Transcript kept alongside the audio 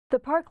The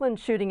Parkland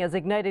shooting has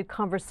ignited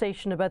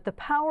conversation about the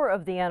power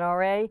of the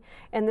NRA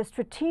and the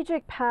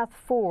strategic path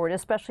forward,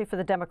 especially for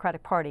the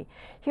Democratic Party.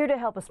 Here to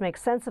help us make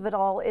sense of it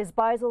all is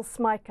Basil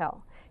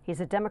Smikle.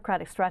 He's a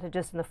Democratic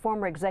strategist and the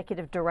former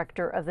executive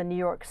director of the New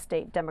York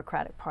State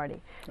Democratic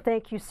Party.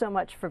 Thank you so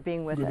much for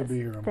being with us. Good to be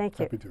here. I'm Thank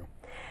you. Happy to.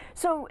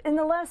 So in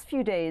the last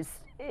few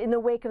days, in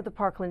the wake of the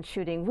Parkland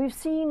shooting, we've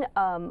seen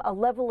a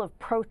level of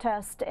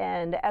protest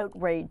and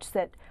outrage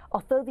that,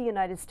 although the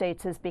United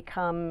States has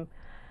become,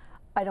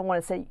 I don't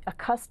want to say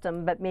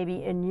accustomed, but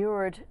maybe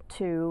inured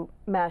to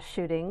mass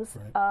shootings,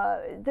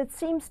 Right. that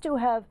seems to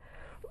have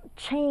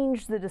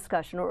changed the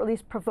discussion, or at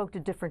least provoked a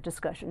different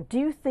discussion. Do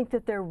you think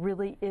that there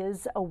really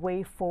is a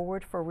way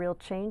forward for real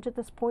change at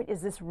this point?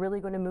 Is this really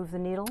going to move the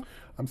needle?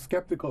 I'm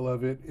skeptical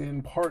of it,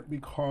 in part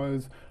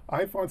because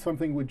I thought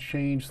something would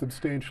change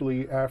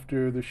substantially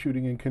after the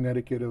shooting in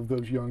Connecticut of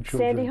those young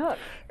children. Sandy Hook.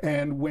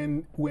 And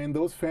when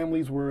those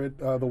families were at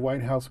the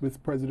White House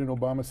with President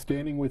Obama,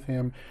 standing with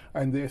him,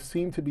 and there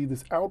seemed to be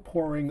this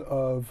outpouring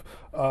of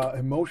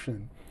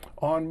emotion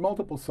on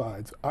multiple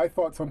sides, I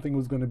thought something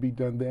was going to be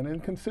done then.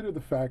 And consider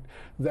the fact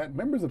that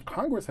members of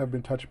Congress have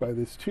been touched by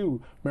this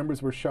too.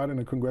 Members were shot in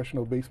a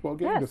congressional baseball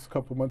game just a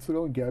couple months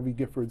ago, and Gabby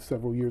Gifford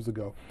several years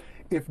ago.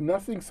 If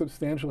nothing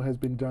substantial has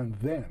been done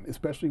then,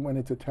 especially when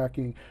it's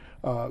attacking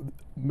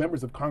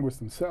members of Congress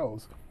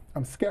themselves,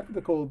 I'm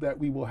skeptical that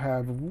we will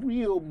have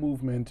real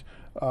movement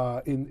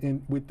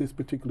with this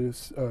particular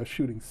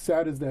shooting.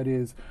 Sad as that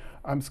is,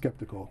 I'm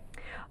skeptical.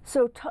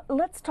 So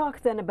let's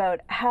talk then about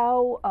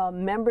how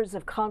members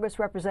of Congress,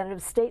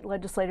 representatives, state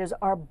legislators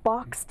are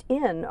boxed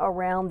in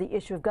around the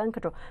issue of gun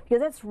control.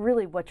 Because that's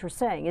really what you're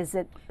saying, is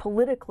that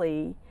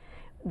politically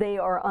they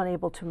are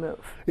unable to move.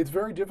 It's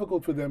very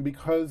difficult for them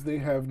because they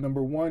have,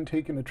 number one,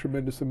 taken a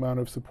tremendous amount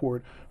of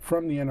support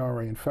from the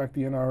NRA. In fact,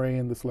 the NRA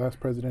in this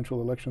last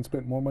presidential election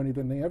spent more money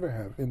than they ever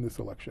have in this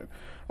election,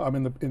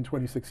 in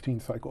 2016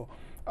 cycle.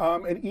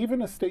 And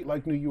even a state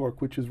like New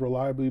York, which is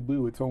reliably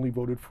blue, it's only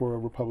voted for a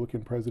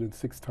Republican president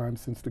 6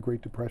 times since the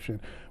Great Depression.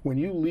 When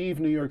you leave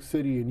New York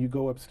City and you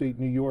go upstate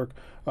New York,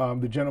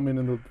 the gentleman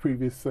in the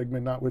previous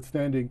segment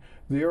notwithstanding,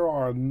 there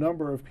are a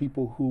number of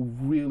people who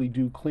really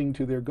do cling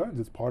to their guns.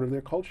 It's part of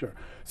their culture.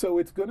 So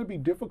it's going to be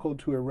difficult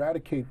to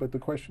eradicate, but the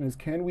question is,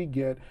 can we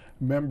get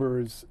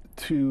members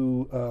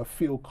to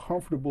feel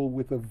comfortable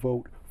with a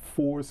vote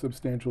for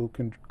substantial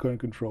gun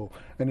control?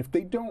 And if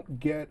they don't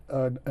get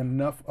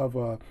enough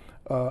of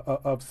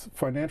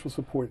financial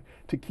support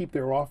to keep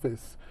their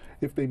office,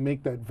 if they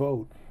make that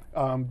vote,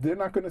 they're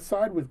not going to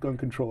side with gun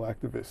control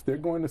activists. They're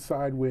going to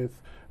side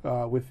with the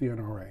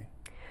NRA.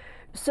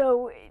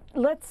 So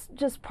let's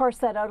just parse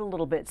that out a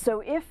little bit. So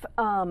if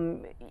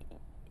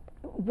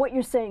what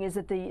you're saying is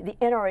that the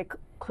NRA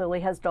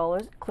clearly has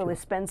dollars, clearly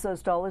spends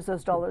those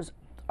dollars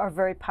are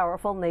very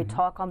powerful, and they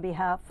talk on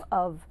behalf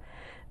of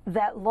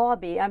that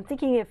lobby. I'm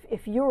thinking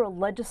if you're a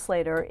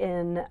legislator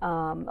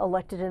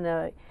elected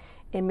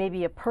in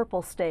maybe a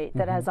purple state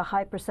that has a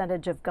high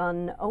percentage of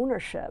gun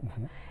ownership,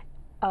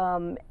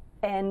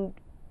 and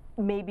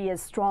maybe a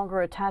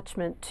stronger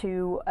attachment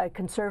to a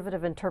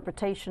conservative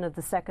interpretation of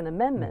the Second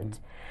Amendment,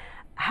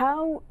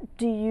 how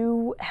do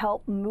you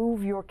help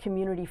move your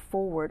community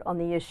forward on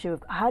the issue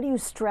of, how do you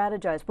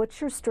strategize?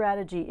 What's your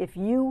strategy if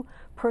you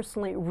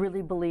personally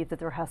really believe that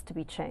there has to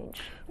be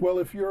change?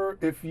 Well,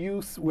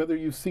 whether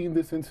you've seen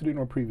this incident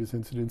or previous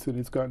incidents and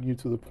it's gotten you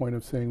to the point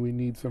of saying we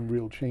need some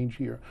real change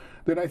here,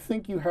 then I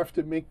think you have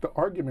to make the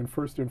argument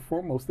first and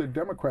foremost that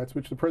Democrats,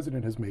 which the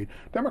president has made,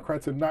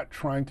 Democrats are not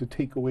trying to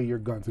take away your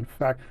guns. In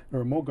fact,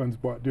 there are more guns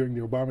bought during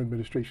the Obama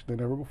administration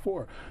than ever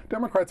before.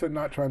 Democrats are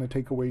not trying to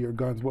take away your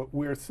guns. What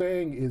we're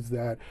saying is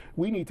that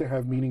we need to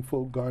have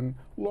meaningful gun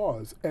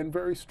laws, and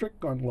very strict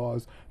gun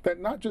laws that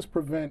not just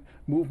prevent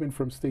movement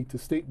from state to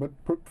state, but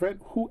prevent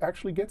who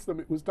actually gets them.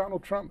 It was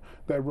Donald Trump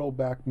that rolled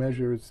back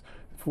measures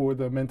for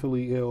the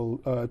mentally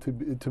ill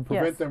to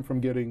prevent them from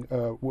getting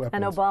weapons.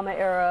 An Obama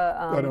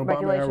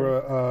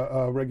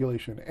era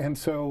regulation. And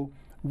so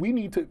we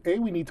need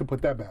to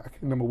put that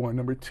back, number one.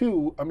 Number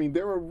two, I mean,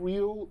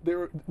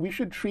 we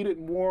should treat it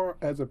more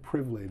as a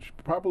privilege.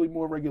 Probably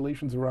more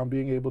regulations around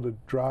being able to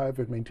drive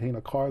and maintain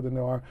a car than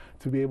there are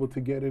to be able to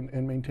get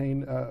and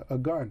maintain a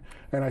gun.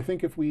 And I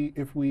think if we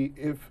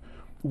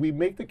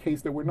make the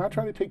case that we're not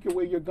trying to take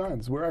away your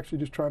guns, we're actually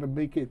just trying to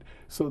make it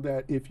so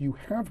that if you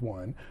have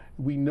one,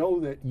 we know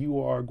that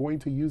you are going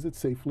to use it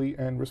safely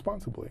and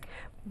responsibly.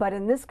 But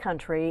in this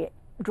country,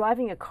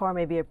 driving a car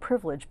may be a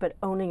privilege, but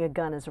owning a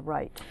gun is a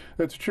right.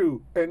 That's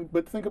true.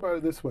 But think about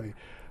it this way.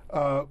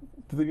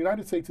 The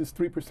United States is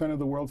 3% of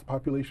the world's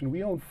population.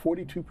 We own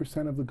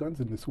 42% of the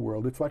guns in this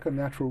world. It's like a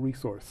natural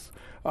resource.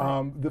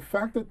 The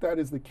fact that that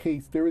is the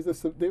case, there is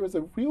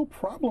a real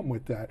problem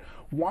with that.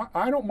 Why,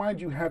 I don't mind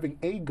you having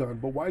a gun,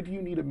 but why do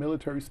you need a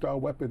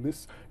military-style weapon?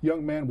 This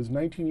young man was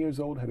 19 years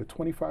old, had a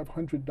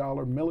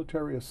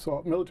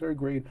 $2,500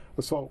 military-grade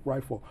assault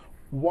rifle.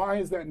 Why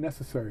is that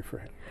necessary for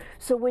him?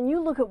 So when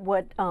you look at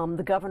what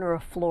the governor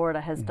of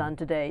Florida has done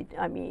today,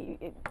 I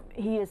mean,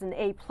 he is an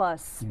A+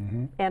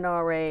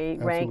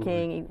 NRA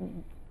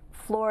ranking.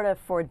 Florida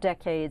for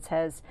decades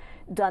has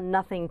done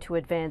nothing to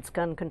advance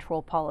gun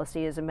control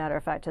policy. As a matter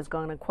of fact, has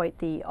gone in quite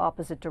the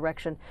opposite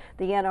direction.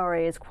 The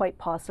NRA is quite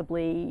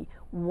possibly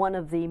one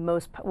of the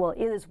most, well,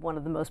 it is one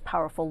of the most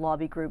powerful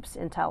lobby groups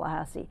in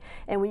Tallahassee.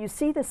 And when you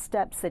see the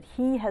steps that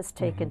he has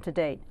taken to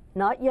date,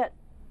 not yet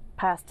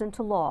passed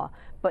into law,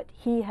 but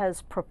he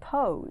has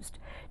proposed,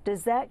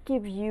 does that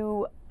give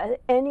you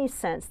any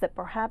sense that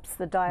perhaps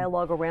the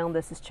dialogue around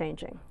this is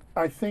changing?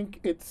 I think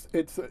it's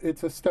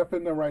a step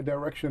in the right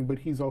direction, but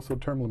he's also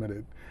term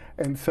limited,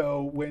 and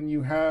so when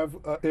you have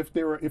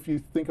if you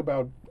think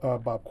about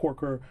Bob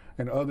Corker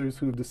and others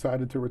who have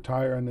decided to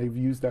retire and they've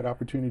used that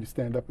opportunity to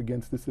stand up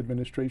against this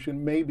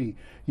administration, maybe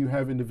you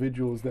have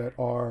individuals that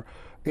are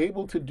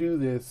able to do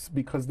this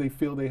because they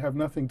feel they have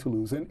nothing to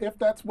lose, and if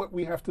that's what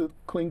we have to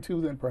cling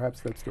to, then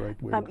perhaps that's the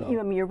right way to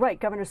go. You're right.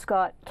 Governor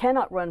Scott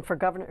cannot run for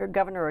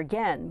governor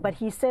again, but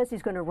he says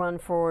he's going to run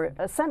for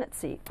a Senate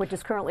seat, which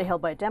is currently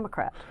held by a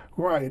Democrat.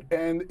 Right,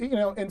 and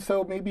and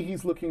so maybe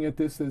he's looking at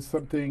this as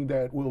something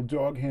that will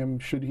jog him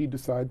should he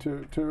decide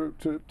to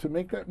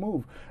make that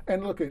move.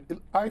 And look,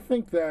 I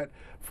think that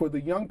for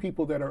the young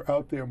people that are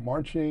out there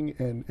marching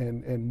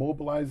and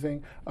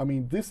mobilizing, I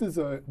mean, this is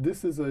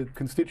a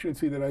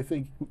constituency that I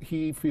think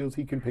he feels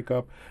he can pick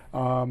up,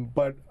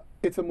 but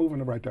it's a move in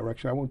the right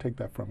direction. I won't take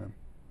that from him.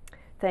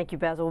 Thank you,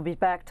 Basil. We'll be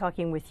back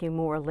talking with you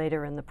more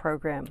later in the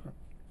program.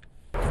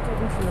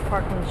 Students in the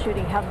Parkland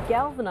shooting have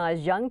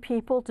galvanized young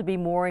people to be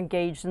more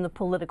engaged in the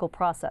political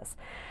process.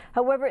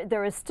 However,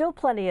 there is still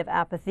plenty of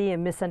apathy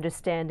and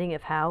misunderstanding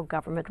of how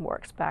government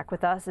works. Back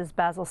with us is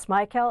Basil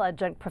Smikle,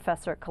 adjunct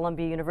professor at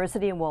Columbia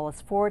University in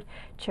Wallace Ford,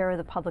 chair of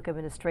the Public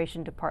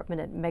Administration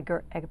Department at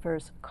Medgar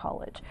Evers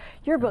College.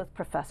 You're both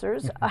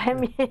professors. I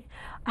mean,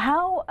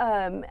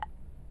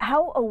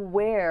 how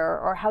aware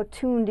or how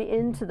tuned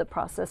into the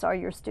process are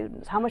your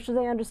students? How much do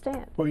they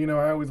understand? Well,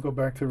 I always go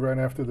back to right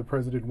after the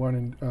president won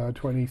in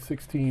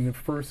 2016, the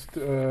first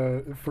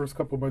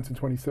couple of months in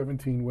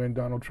 2017 when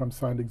Donald Trump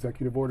signed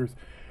executive orders.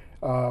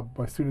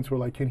 My students were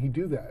like, can he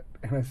do that?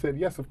 And I said,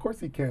 yes, of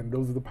course he can.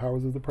 Those are the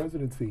powers of the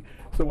presidency.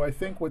 So I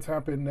think what's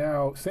happened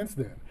now, since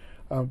then,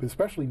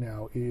 especially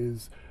now,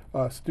 is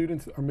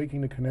students are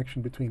making the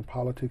connection between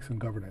politics and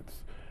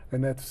governance.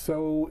 And that's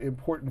so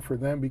important for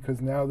them because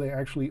now they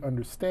actually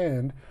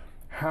understand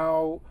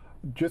how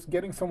just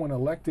getting someone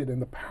elected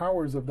and the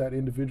powers of that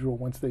individual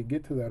once they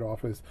get to that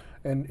office,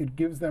 and it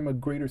gives them a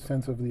greater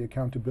sense of the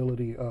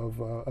accountability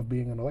of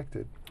being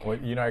elected. Well,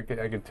 I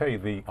could tell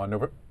you on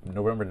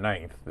November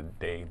 9th,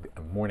 the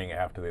morning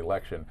after the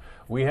election,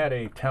 we had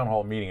a town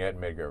hall meeting at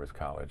Medgar Evers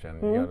College,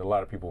 and a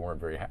lot of people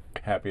weren't very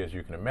happy, as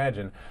you can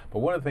imagine. But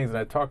one of the things, and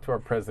I talked to our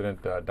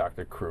president,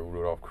 Dr.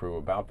 Rudolph Crew,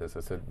 about this.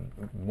 I said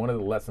one of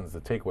the lessons to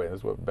take away, and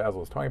this is what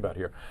Basil was talking about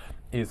here,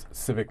 is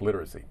civic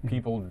literacy.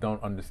 People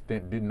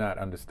did not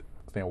understand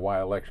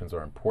why elections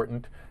are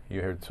important.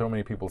 You heard so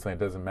many people saying it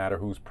doesn't matter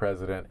who's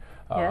president,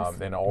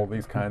 and all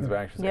these kinds of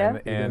actions.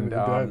 And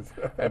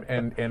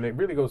it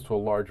really goes to a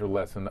larger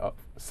lesson of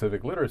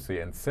civic literacy.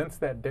 And since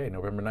that day,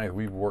 November 9th,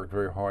 we've worked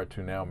very hard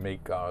to now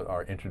make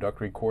our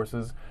introductory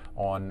courses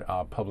on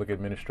public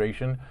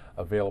administration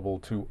available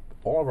to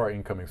all of our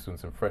incoming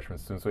students and freshman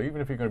students. So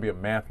even if you're going to be a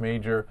math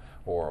major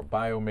or a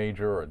bio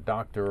major or a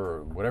doctor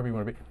or whatever you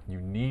want to be, you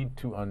need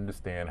to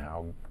understand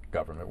how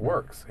government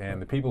works.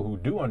 And the people who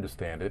do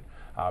understand it,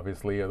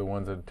 obviously, are the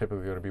ones that are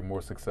typically going to be more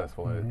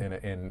successful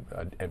in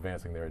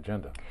advancing their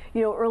agenda.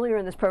 Earlier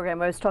in this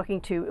program, I was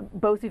talking to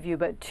both of you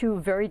about two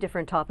very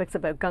different topics,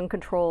 about gun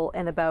control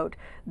and about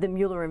the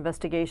Mueller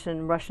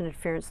investigation, Russian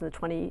interference in the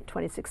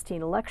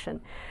 2016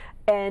 election.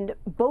 And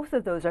both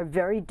of those are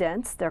very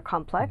dense, they're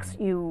complex.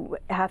 You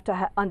have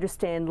to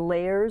understand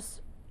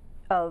layers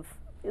of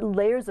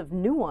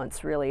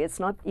nuance, really. It's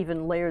not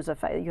even layers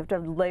of, you have to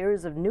have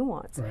layers of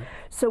nuance. Right.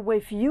 So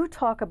if you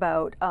talk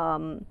about,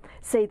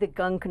 say, the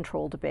gun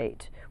control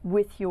debate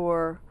with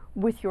your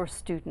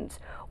students,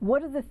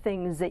 what are the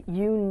things that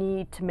you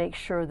need to make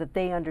sure that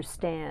they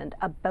understand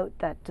about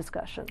that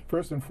discussion?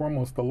 First and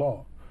foremost, the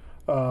law.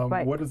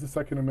 Right. What does the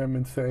Second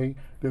Amendment say?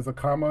 There's a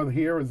comma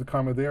here, there's a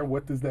comma there.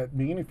 What does that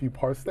mean if you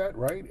parse that,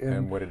 right?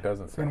 And what it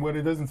doesn't say. And what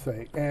it doesn't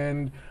say.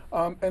 And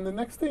the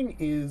next thing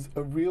is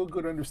a real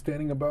good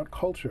understanding about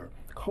culture.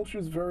 Culture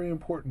is very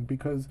important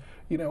because,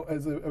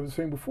 as I was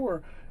saying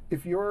before,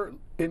 if you're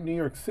in New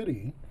York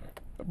City,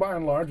 by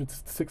and large,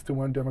 it's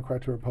 6-1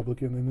 Democrat to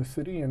Republican in the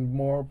city, and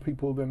more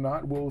people than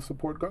not will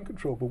support gun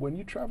control. But when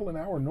you travel an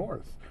hour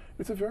north,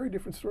 it's a very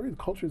different story. The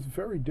culture is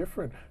very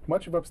different.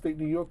 Much of upstate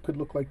New York could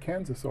look like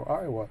Kansas or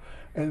Iowa,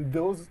 and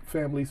those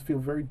families feel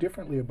very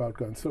differently about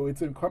guns. So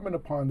it's incumbent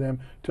upon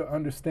them to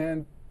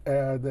understand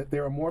that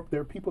there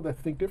are people that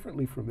think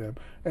differently from them,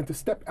 and to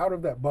step out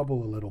of that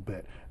bubble a little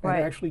bit and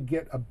actually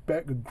get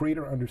a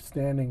greater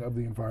understanding of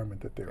the environment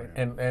that they're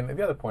in. And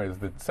the other point is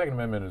the Second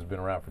Amendment has been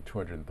around for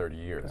 230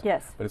 years.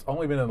 Yes. But it's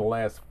only been in the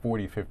last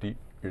 40, 50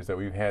 years that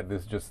we've had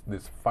this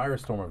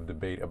firestorm of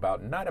debate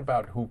about not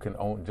about who can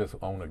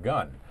own a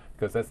gun.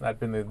 because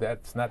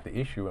that's not the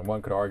issue, and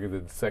one could argue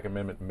that the Second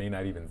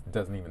Amendment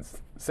doesn't even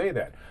say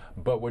that.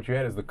 But what you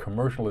had is the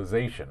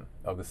commercialization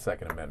of the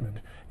Second Amendment,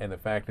 and the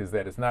fact is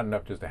that it's not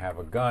enough just to have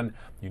a gun.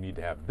 You need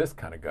to have this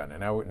kind of gun, and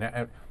now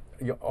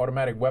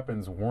automatic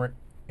weapons weren't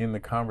in the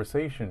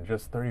conversation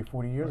just 30,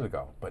 40 years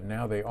ago, but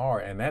now they are,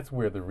 and that's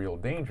where the real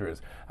danger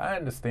is. I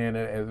understand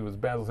it, as it was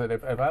Basil said,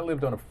 if I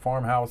lived on a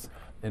farmhouse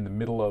in the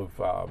middle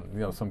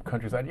of some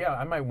countryside, yeah,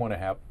 I might want to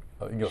have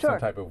some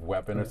type of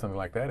weapon or something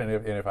like that, and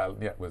if I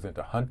was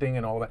into hunting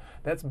and all that,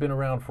 that's been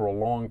around for a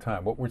long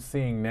time. What we're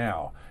seeing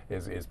now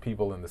is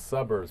people in the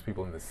suburbs,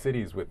 people in the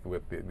cities with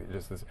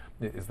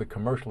the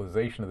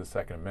commercialization of the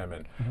Second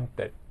Amendment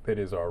that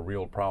is our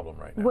real problem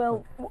right now.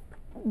 Well,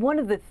 one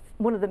of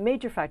the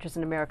major factors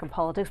in American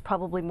politics,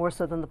 probably more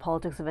so than the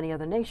politics of any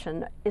other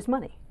nation, is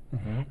money.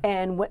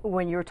 And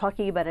when you're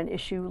talking about an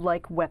issue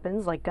like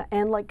weapons, like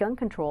gun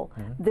control,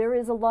 there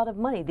is a lot of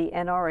money. The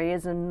NRA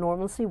is an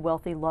enormously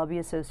wealthy lobby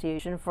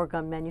association for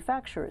gun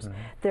manufacturers.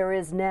 There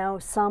is now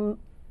some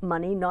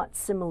money, not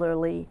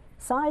similarly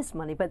sized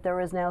money, but there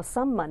is now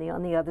some money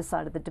on the other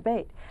side of the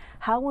debate.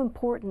 How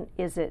important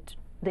is it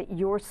that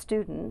your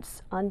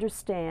students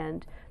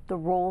understand the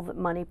role that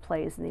money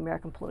plays in the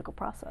American political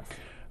process?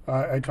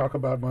 I talk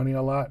about money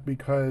a lot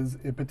because,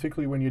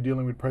 particularly when you're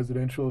dealing with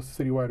presidential,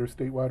 citywide, or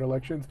statewide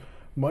elections,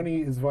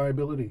 money is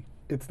viability.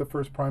 It's the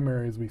first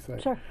primary, as we say.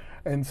 Sure.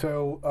 And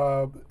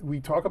so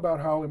we talk about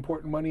how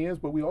important money is,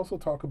 but we also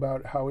talk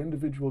about how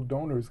individual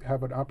donors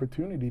have an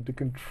opportunity to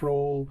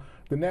control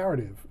the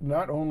narrative,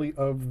 not only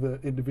of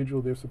the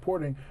individual they're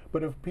supporting,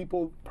 but of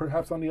people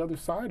perhaps on the other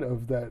side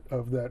of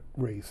that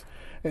race.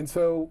 And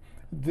so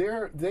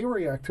they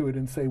react to it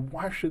and say,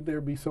 why should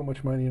there be so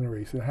much money in a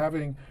race? And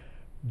having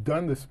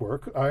done this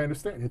work, I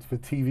understand it's for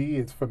TV,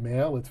 it's for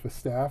mail, it's for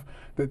staff,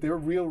 that there are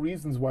real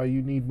reasons why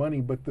you need money.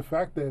 But the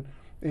fact that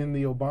in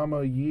the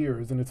Obama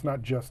years, and it's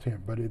not just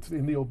him, but it's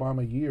in the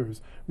Obama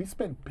years, we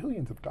spent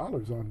billions of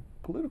dollars on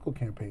political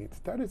campaigns.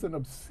 That is an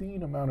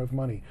obscene amount of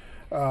money.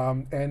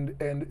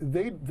 And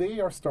they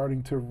are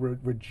starting to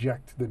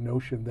reject the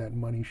notion that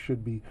money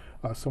should be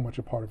so much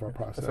a part of our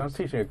process. So I'm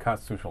teaching a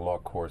constitutional law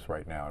course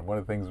right now, and one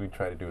of the things we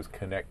try to do is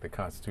connect the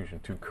Constitution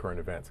to current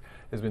events.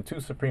 There's been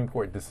 2 Supreme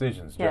Court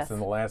decisions just in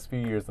the last few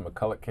years, the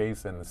McCulloch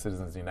case and the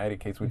Citizens United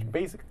case, which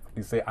basically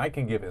say I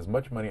can give as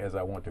much money as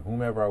I want to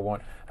whomever I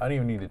want. I don't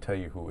even need to tell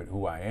you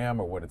who I am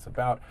or what it's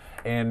about.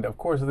 And of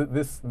course,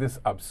 this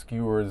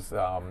obscures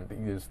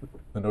the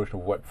notion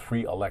of what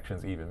free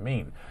elections even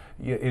mean.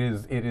 It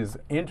is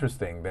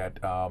interesting that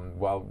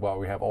while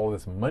we have all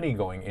this money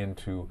going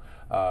into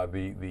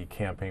the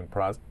campaign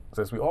process,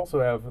 we also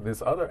have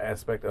this other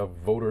aspect of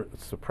voter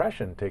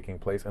suppression taking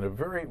place in a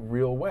very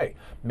real way,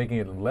 making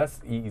it less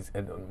easy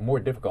and more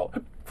difficult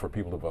for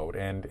people to vote.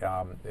 And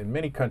in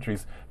many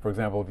countries, for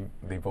example,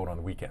 they vote on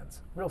the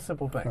weekends. Real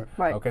simple thing.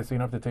 Right. Okay, so you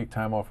don't have to take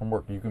time off from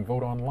work. You can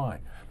vote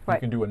online. You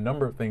can do a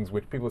number of things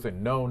which people say,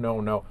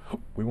 no,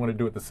 we want to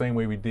do it the same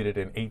way we did it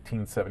in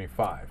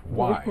 1875.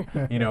 Why?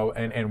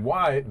 And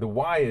why? The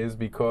why is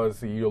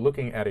because you're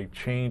looking at a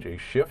change, a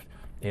shift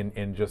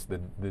in just the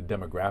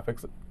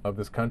demographics of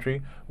this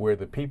country, where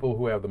the people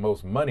who have the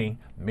most money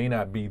may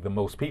not be the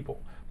most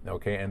people.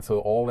 Okay, and so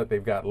all that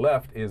they've got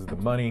left is the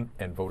money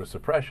and voter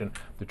suppression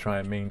to try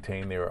and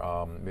maintain their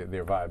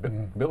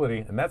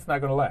viability, and that's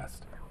not going to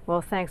last.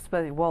 Well, thanks,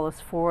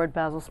 Wallace Ford,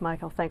 Basil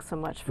Smikle. Thanks so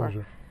much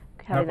for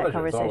having that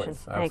conversation.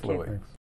 Thank you.